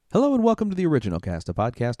Hello and welcome to The Original Cast, a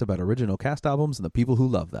podcast about original cast albums and the people who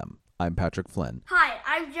love them. I'm Patrick Flynn. Hi,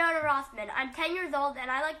 I'm Jonah Rossman. I'm 10 years old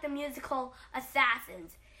and I like the musical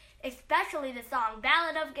Assassins, especially the song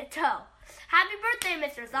Ballad of Gâteau. Happy birthday,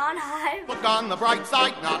 Mr. Sondheim. Look on the bright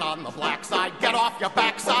side, not on the black side. Get off your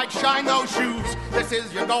backside, shine those shoes. This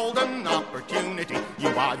is your golden opportunity. You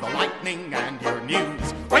are the lightning and your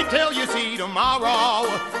news. Wait till you see tomorrow.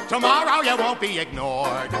 Tomorrow you won't be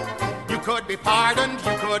ignored. You could be pardoned,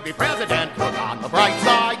 you could be president. Look on the bright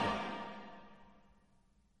side.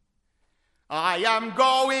 I am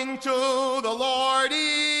going to the Lordy.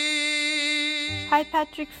 Hi,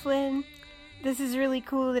 Patrick Flynn. This is really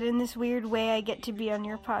cool that in this weird way I get to be on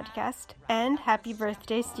your podcast. And happy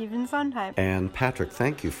birthday, Stephen Sondheim. And Patrick,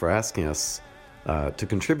 thank you for asking us to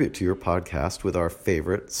contribute to your podcast with our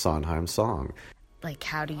favorite Sondheim song. Like,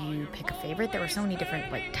 how do you pick a favorite? There were so many different,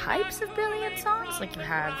 types of brilliant songs. Like, you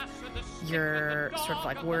have your sort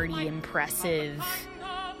of, wordy, impressive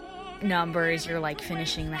numbers. You're,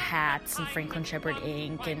 Finishing the Hats and Franklin Shepherd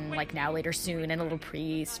Inc. and, Now Later Soon and A Little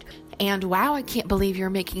Priest. And, wow, I can't believe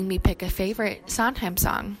you're making me pick a favorite Sondheim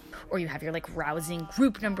song. Or you have your, rousing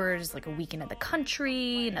group numbers, A Weekend in the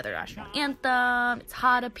Country, another national anthem, It's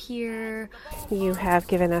Hot Up Here. You have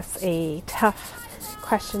given us a tough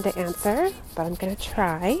question to answer, but I'm going to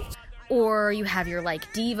try. Or you have your,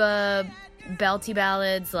 diva belty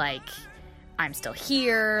ballads, I'm Still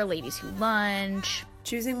Here, Ladies Who Lunch.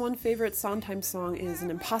 Choosing one favorite Sondheim song is an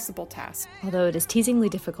impossible task. Although it is teasingly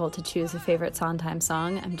difficult to choose a favorite Sondheim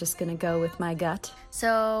song, I'm just going to go with my gut.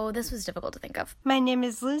 So this was difficult to think of. My name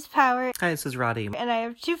is Liz Power. Hi, this is Roddy. And I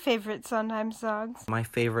have two favorite Sondheim songs. My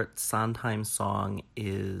favorite Sondheim song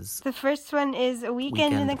is... The first one is A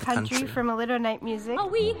Weekend in the Country from A Little Night Music. A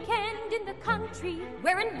weekend in the country,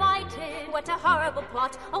 we're invited. What a horrible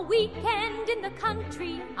plot. A weekend in the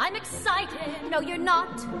country, I'm excited. No, you're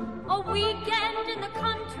not. A weekend in the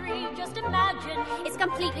country, just imagine, it's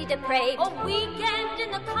completely depraved. A weekend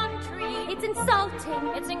in the country, it's insulting,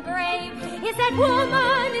 it's engraved. Is that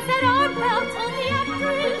woman, is that art belt, only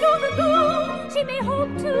actress, no, she may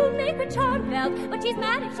hope to make a charm belt, but she's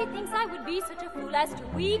mad if she thinks I would be such a fool as to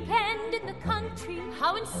weekend in the country.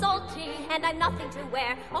 How insulting, and I'm nothing to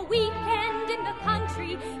wear. A weekend in the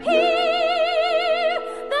country, here,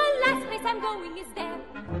 the last place I'm going is there.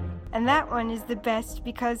 And that one is the best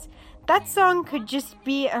because that song could just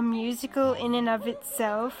be a musical in and of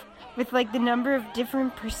itself with the number of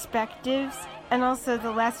different perspectives. And also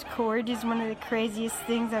the last chord is one of the craziest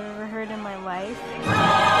things I've ever heard in my life.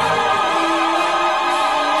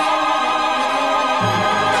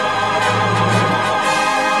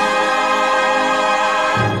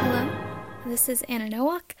 Hello, this is Anna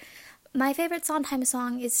Nowak. My favorite Sondheim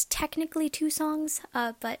song is technically two songs,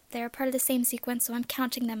 but they're part of the same sequence, so I'm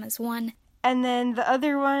counting them as one. And then the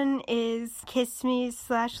other one is Kiss Me /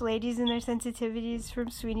 Ladies and Their Sensitivities from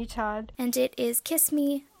Sweeney Todd. And it is Kiss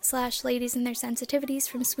Me / Ladies and Their Sensitivities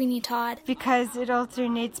from Sweeney Todd. Because it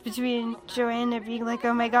alternates between Joanna being like,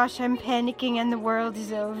 oh my gosh, I'm panicking and the world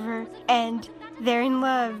is over. And they're in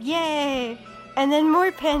love, yay! And then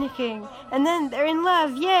more panicking. And then they're in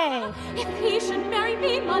love, yay! If he should marry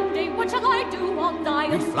me Monday, what shall I do all night?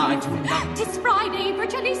 We fly tonight. 'Tis Friday,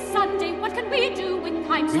 virtually Sunday. What can we do with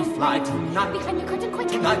time so We fly tonight. Behind the curtain quick.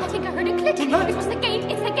 Tonight. I think I heard a click. Tonight. It was the gate,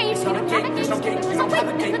 it's the gate. It's not a gate, there's no gate. We don't have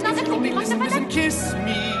a gate. There's only listen and kiss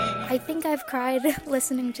me. I think I've cried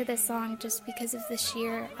listening to this song just because of the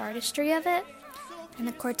sheer artistry of it. And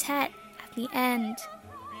the quartet at the end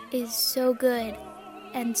is so good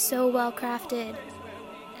and so well crafted.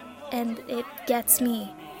 And it gets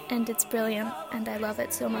me, and it's brilliant, and I love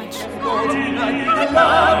it so much.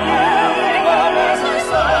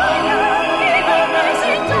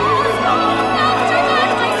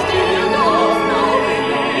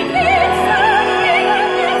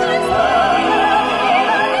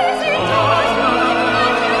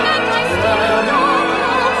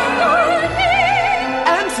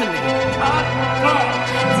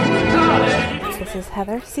 This is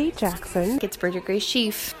Heather C. Jackson. It's Bridget Grace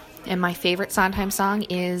Sheaf. And my favorite Sondheim song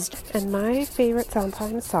is... And my favorite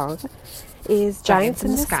Sondheim song is Giants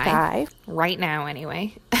in the Sky. Right now,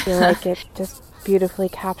 anyway. I feel like it just beautifully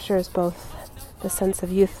captures both the sense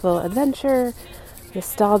of youthful adventure,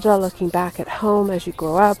 nostalgia, looking back at home as you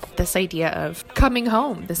grow up. This idea of coming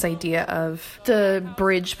home, this idea of the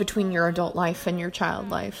bridge between your adult life and your child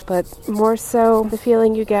life. But more so the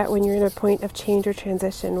feeling you get when you're in a point of change or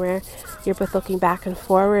transition where you're both looking back and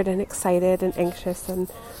forward and excited and anxious and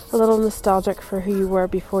a little nostalgic for who you were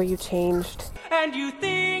before you changed. and you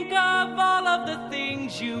think of all of the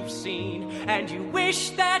things you've seen, and you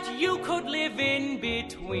wish that you could live in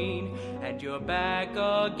between, and you're back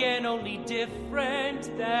again, only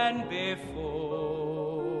different than before.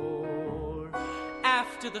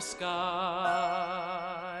 After the sky.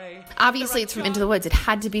 Obviously, it's from Into the Woods. It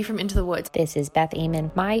had to be from Into the Woods. This is Beth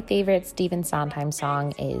Eamon. My favorite Stephen Sondheim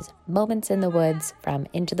song is Moments in the Woods from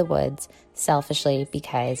Into the Woods, selfishly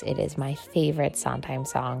because it is my favorite Sondheim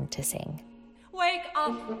song to sing. Wake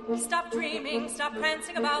up, stop dreaming, stop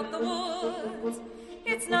prancing about the woods.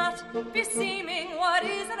 It's not beseeming, what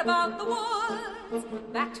is it about the woods?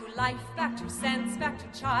 Back to life, back to sense, back to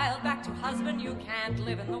child, back to husband, you can't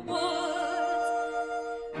live in the woods.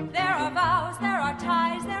 There are vows, there are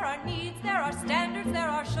ties, there are needs, there are standards, there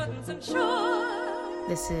are shouldn'ts and shoulds.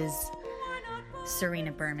 This is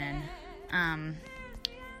Serena Berman.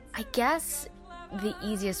 I guess the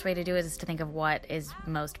easiest way to do it is to think of what is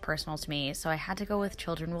most personal to me. So I had to go with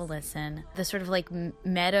Children Will Listen. The sort of like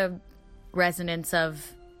meta resonance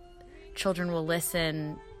of Children Will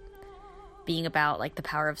Listen being about like the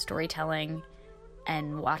power of storytelling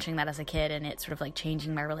and watching that as a kid, and it sort of like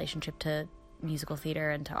changing my relationship to musical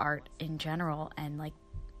theater and to art in general, and like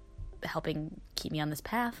helping keep me on this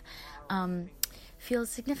path, feels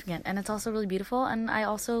significant. And it's also really beautiful, and I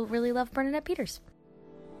also really love Bernadette Peters.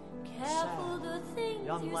 Careful the things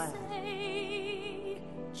young you lad. Say,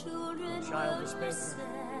 children will listen.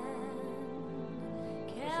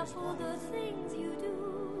 Careful the things you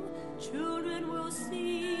do, children will see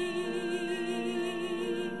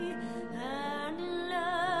and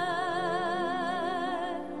learn.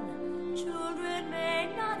 Children may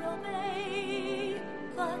not obey,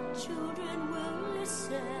 but children will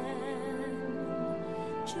listen.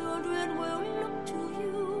 Children will look to you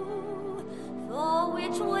for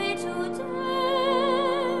which way to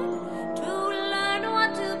turn, to learn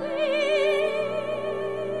what to be.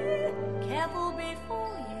 Careful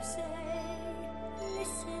before you say,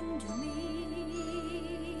 listen to me.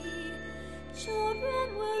 Children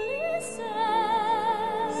will listen.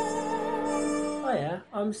 Hiya,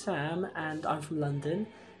 I'm Sam and I'm from London.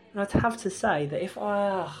 And I'd have to say that if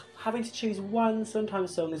having to choose one Sondheim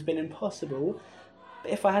song has been impossible,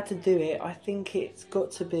 but if I had to do it, I think it's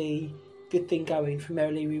got to be Good Thing Going from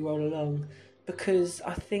Merrily We Roll Along, because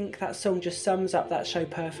I think that song just sums up that show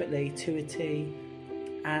perfectly to a T,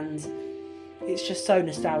 and it's just so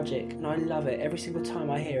nostalgic and I love it. Every single time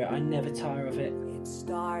I hear it, I never tire of it. It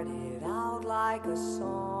started out like a song.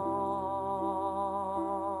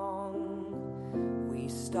 We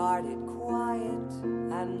started quiet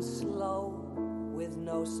and slow with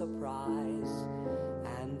no surprise.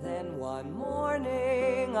 And then one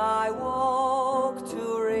morning I woke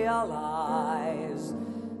to realize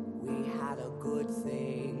we had a good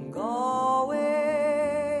thing going.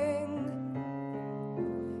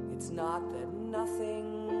 It's not that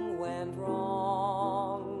nothing went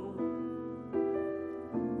wrong.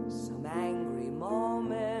 Some angry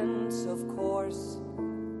moments, of course,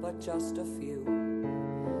 but just a few.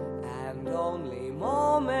 And only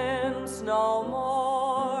moments, no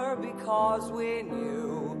more, because we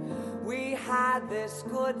knew we had this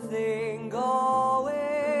good thing going.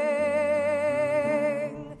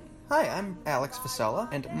 Hi, I'm Alex Vasella,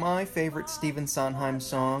 and my favorite Stephen Sondheim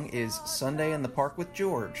song is Sunday in the Park with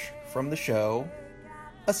George, from the show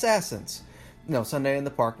Assassins. No, Sunday in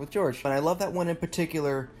the Park with George. And I love that one in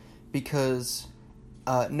particular because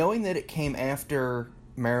knowing that it came after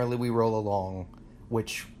Merrily We Roll Along,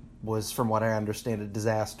 which was, from what I understand, a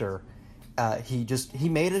disaster, he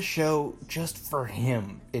made a show just for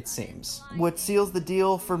him, it seems. What seals the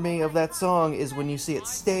deal for me of that song is when you see it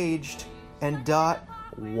staged and Dot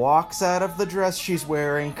walks out of the dress she's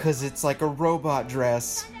wearing, because it's like a robot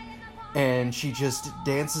dress, and she just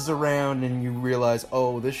dances around and you realize,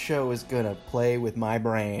 oh, this show is gonna play with my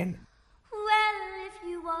brain. Well, if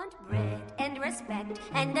you want bread and respect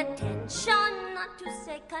and attention, not to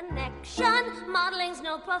say connection, modeling's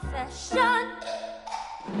no profession.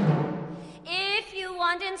 If you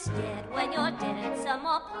want instead, when you're dead, some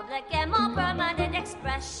more public and more permanent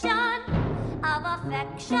expression of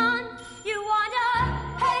affection, you want a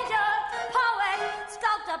painter, poet,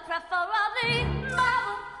 sculptor, preferably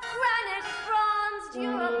marble, granite, bronze,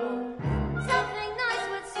 durable, something nice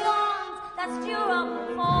with swans that's durable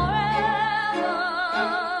forever.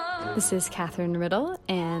 This is Catherine Riddle,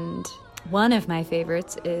 and one of my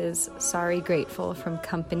favorites is Sorry Grateful from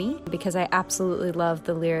Company, because I absolutely love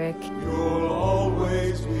the lyric. You'll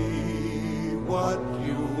always be what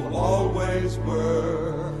you always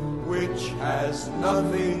were, which has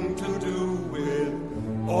nothing to do with,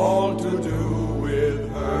 all to do with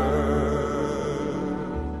her.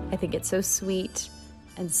 I think think it's so sweet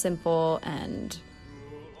and simple and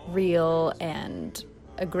real and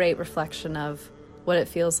a great reflection of what it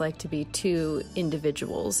feels like to be two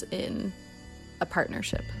individuals in a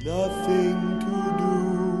partnership. Nothing to do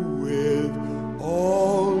with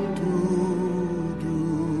all to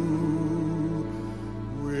do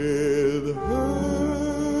with her.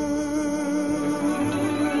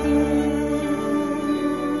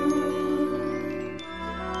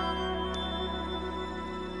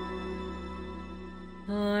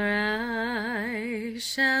 For I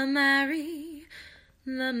shall marry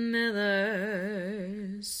the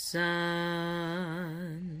miller's son.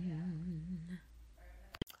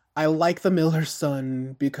 I like The Miller's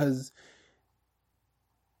Son because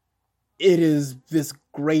it is this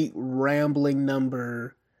great rambling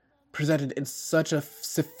number presented in such a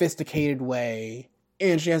sophisticated way.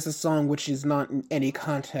 And she has a song which is not in any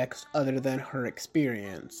context other than her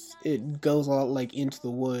experience. It goes a lot like Into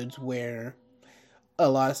the Woods, where a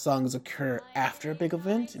lot of songs occur after a big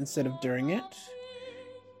event instead of during it.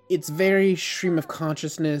 It's very stream of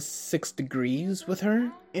consciousness 6 degrees with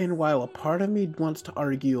her, and while a part of me wants to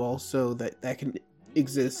argue also that that can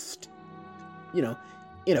exist, you know,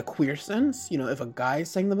 in a queer sense, you know, if a guy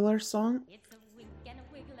sang the Miller's song,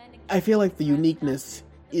 I feel like the uniqueness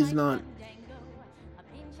is not,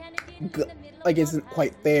 isn't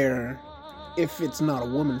quite there if it's not a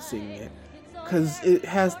woman singing it, because it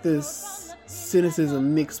has this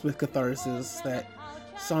cynicism mixed with catharsis that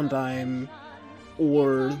Sondheim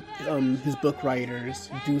or his book writers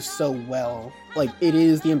do so well. Like, it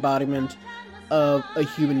is the embodiment of a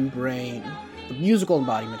human brain, the musical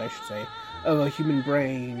embodiment, I should say, of a human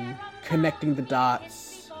brain connecting the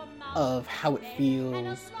dots of how it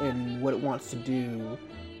feels and what it wants to do.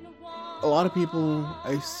 A lot of people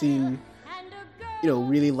I've seen, you know,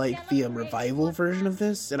 really like the revival version of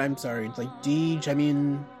this, and I'm sorry, like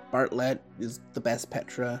Deej, Bartlett is the best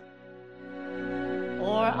Petra.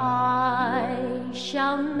 Or I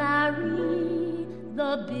shall marry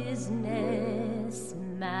the businessman.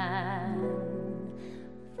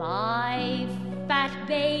 5 fat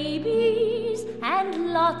babies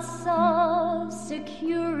and lots of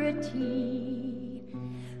security.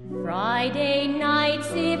 Friday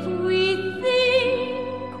nights, if we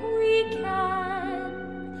think we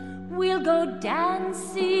can, we'll go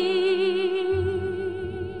dancing.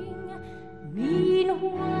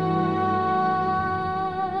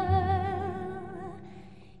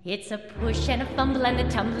 It's a push and a fumble and a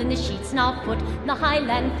tumble in the sheets, now foot, the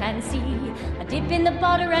Highland fancy. A dip in the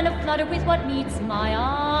butter and a flutter with what meets my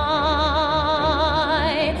eye.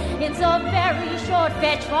 It's a very short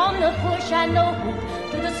fetch from the push and the hoop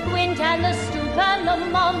to the squint and the stoop and the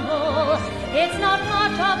mumble. It's not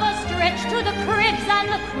much of a stretch to the cribs and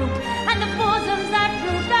the croup and the bosoms that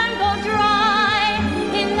droop and go dry.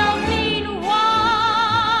 In the meanwhile,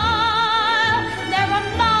 there are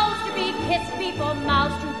mouths to be kissed before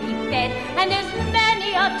mouths to be fed, and there's many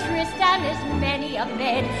a tryst and there's many a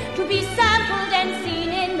bed to be sampled and seen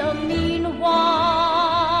in the meanwhile.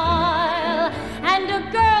 And a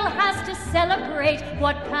girl has to celebrate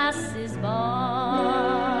what passes by.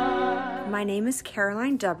 My name is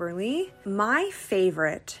Caroline Dubberly. My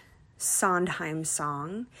favorite Sondheim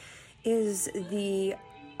song is the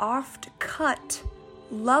oft-cut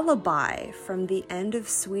lullaby from the end of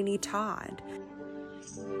Sweeney Todd.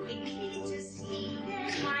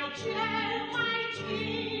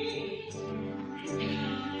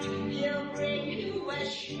 He'll bring you a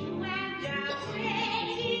shoe and a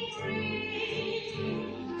pretty free.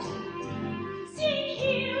 Sing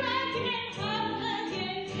here again, home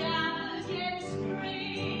again, down again,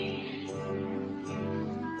 spring.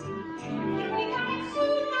 We got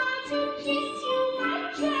soon on to kiss you, my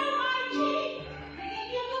dear, my dear.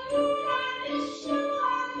 You're the moon and the shoe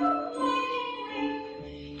and the wedding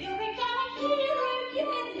ring. Here we go here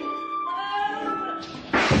again.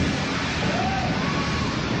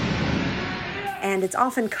 And it's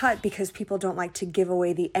often cut because people don't like to give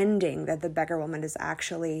away the ending that the beggar woman is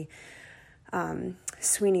actually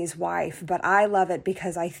Sweeney's wife. But I love it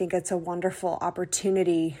because I think it's a wonderful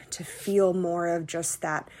opportunity to feel more of just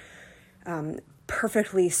that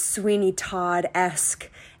perfectly Sweeney Todd-esque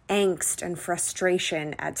angst and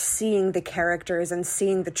frustration at seeing the characters and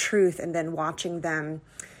seeing the truth and then watching them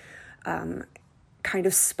kind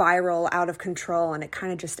of spiral out of control, and it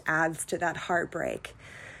kind of just adds to that heartbreak.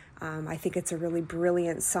 I think it's a really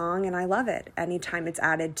brilliant song, and I love it. Anytime it's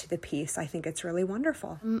added to the piece, I think it's really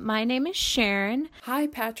wonderful. My name is Sharon. Hi,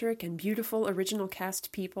 Patrick and beautiful original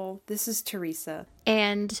cast people. This is Teresa.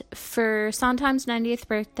 And for Sondheim's 90th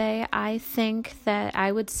birthday, I think that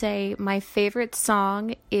I would say my favorite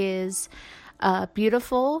song is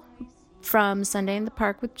Beautiful from Sunday in the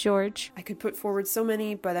Park with George. I could put forward so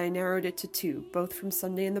many, but I narrowed it to two, both from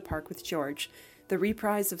Sunday in the Park with George. The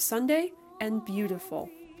reprise of Sunday and Beautiful.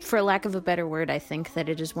 For lack of a better word, I think that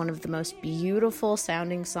it is one of the most beautiful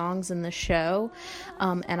sounding songs in the show.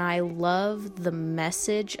 And I love the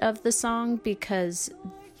message of the song because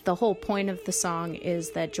the whole point of the song is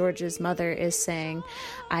that George's mother is saying,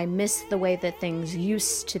 I miss the way that things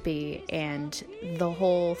used to be. And the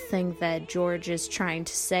whole thing that George is trying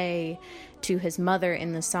to say to his mother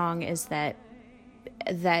in the song is that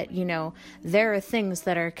you know, there are things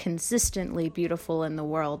that are consistently beautiful in the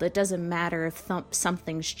world. It doesn't matter if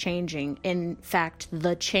something's changing. In fact,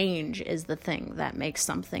 the change is the thing that makes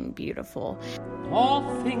something beautiful. All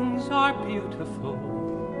things are beautiful,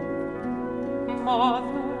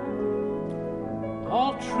 Mother.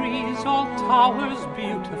 All trees, all towers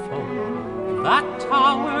beautiful. That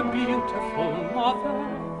tower beautiful, Mother.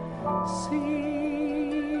 See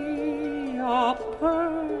a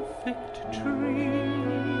perfect tree.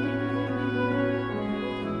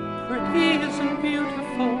 Pretty isn't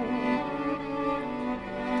beautiful,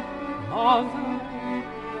 Mother.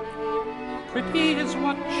 Pretty is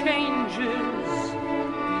what changes.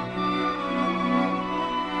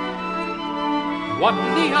 What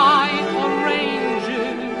the eye arranges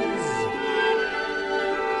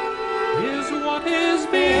is what is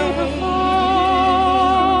beautiful.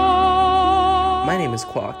 My name is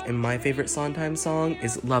Kwok, and my favorite Sondheim song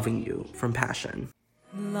is Loving You from Passion.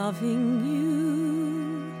 Loving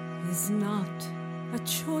you is not a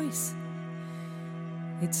choice.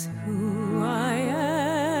 It's who I am.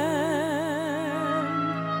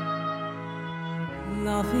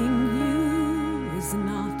 Loving you is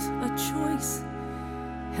not a choice,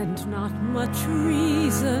 and not much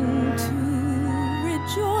reason to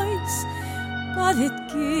rejoice. But it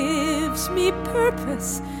gives me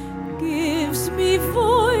purpose, gives me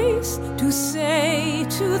voice to say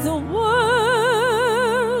to the world,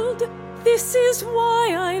 this is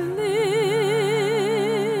why I live.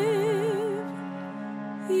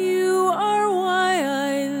 You are why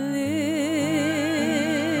I live.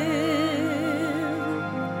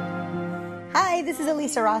 Hi, this is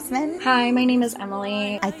Elisa Rossman. Hi, my name is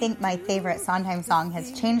Emily. I think my favorite Sondheim song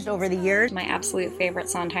has changed over the years. My absolute favorite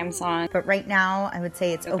Sondheim song. But right now, I would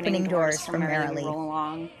say it's Opening Doors from Merrily. Roll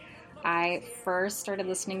Along. I first started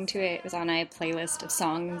listening to it. It was on a playlist of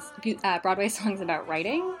songs, Broadway songs about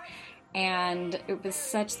writing. And it was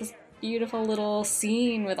such this beautiful little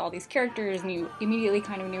scene with all these characters, and you immediately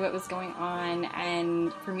kind of knew what was going on.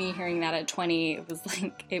 And for me, hearing that at 20, it was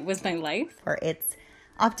like, it was my life. Or it's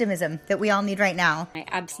optimism that we all need right now. I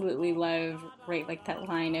absolutely love, right, like that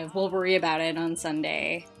line of, we'll worry about it on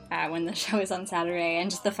Sunday when the show is on Saturday.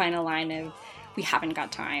 And just the final line of, we haven't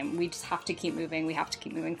got time. We just have to keep moving. We have to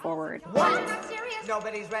keep moving forward. What? Serious?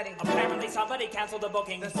 Nobody's ready. Apparently somebody canceled the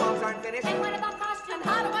booking. The songs aren't finished. And what about costume?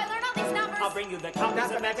 How do I learn all these numbers? I'll bring you the copies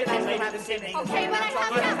of everything later this evening. Okay, but I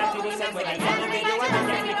have to listen with an enemy. You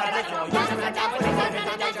understand because it's no use in the top with the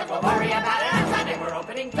we'll worry about it on Sunday. We're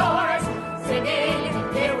opening doors, singing.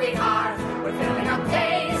 Here we are. We're filling up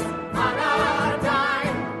days on a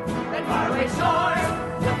dime. And faraway shores,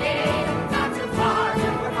 looking not too far.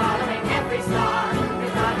 We're following every star.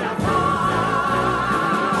 It's not enough time.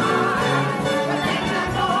 We're laying the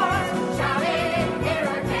doors, shouting here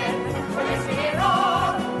again. We're missing it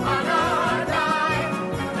all on a dime.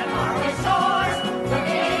 And faraway shores,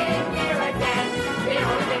 looking here again. The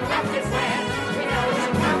only thing left is when we know we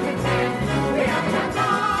should count to 10. We haven't got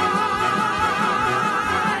time.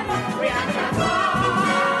 We haven't got time.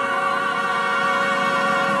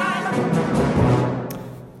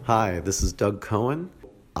 Hi, this is Doug Cohen.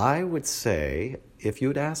 I would say, if you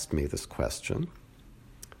had asked me this question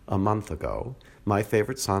a month ago, my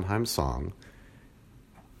favorite Sondheim song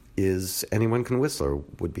is Anyone Can Whistle, or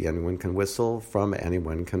would be Anyone Can Whistle from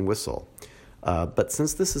Anyone Can Whistle. But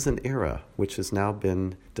since this is an era which has now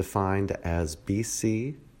been defined as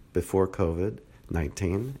BC, before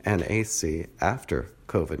COVID-19, and AC, after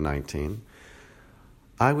COVID-19,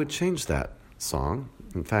 I would change that song.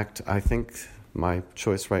 In fact, I think my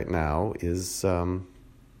choice right now is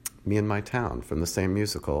Me and My Town from the same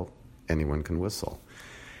musical, Anyone Can Whistle.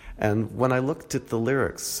 And when I looked at the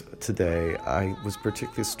lyrics today, I was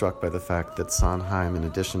particularly struck by the fact that Sondheim, in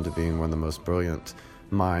addition to being one of the most brilliant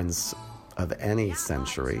minds of any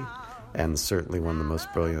century, and certainly one of the most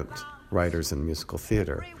brilliant writers in musical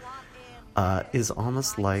theater, is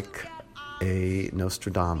almost like a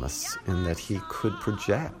Nostradamus in that he could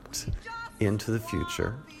project into the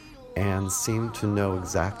future and seem to know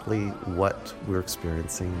exactly what we're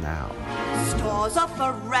experiencing now. Stores are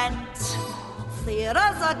for rent,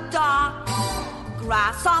 theaters are dark,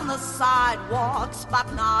 grass on the sidewalks,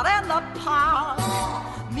 but not in the park.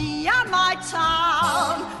 Me and my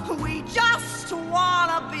town, we just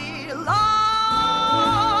wanna belong.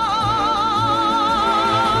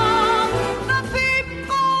 The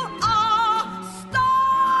people are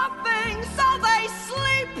starving, so they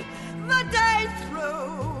sleep the day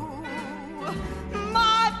through.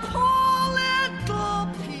 My poor little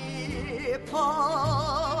people,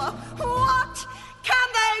 what can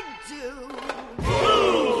they do?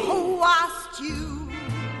 Who asked you?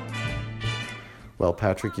 Well,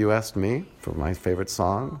 Patrick, you asked me for my favorite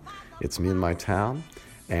song. It's Me and My Town.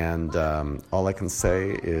 And all I can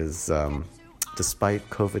say is, despite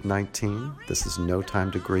COVID-19, this is no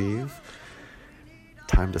time to grieve.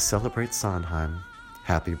 Time to celebrate Sondheim.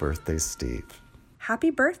 Happy birthday, Steve.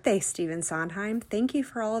 Happy birthday, Stephen Sondheim. Thank you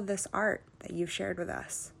for all of this art that you've shared with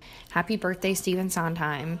us. Happy birthday, Stephen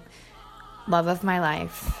Sondheim. Love of my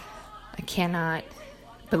life. I cannot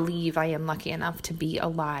believe I am lucky enough to be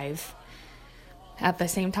alive at the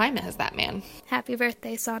same time as that man. Happy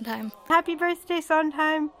birthday, Sondheim. Happy birthday,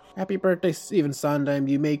 Sondheim. Happy birthday, Stephen Sondheim.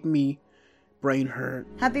 You make me brain hurt.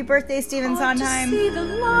 Happy birthday, Stephen Sondheim. See the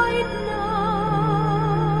light now.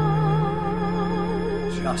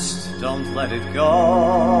 Just don't let it go.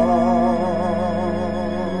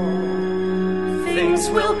 Things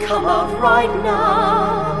will come out right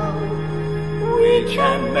now. We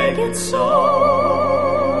can make it so.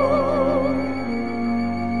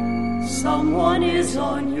 Someone is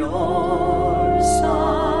on your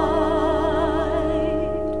side.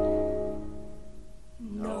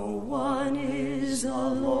 No one is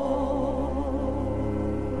alone.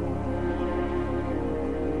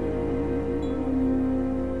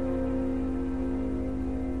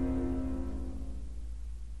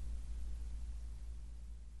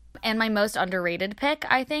 And my most underrated pick,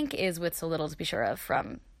 I think, is With So Little to Be Sure Of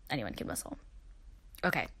from Anyone Can Whistle.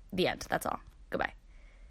 Okay, the end. That's all. Goodbye.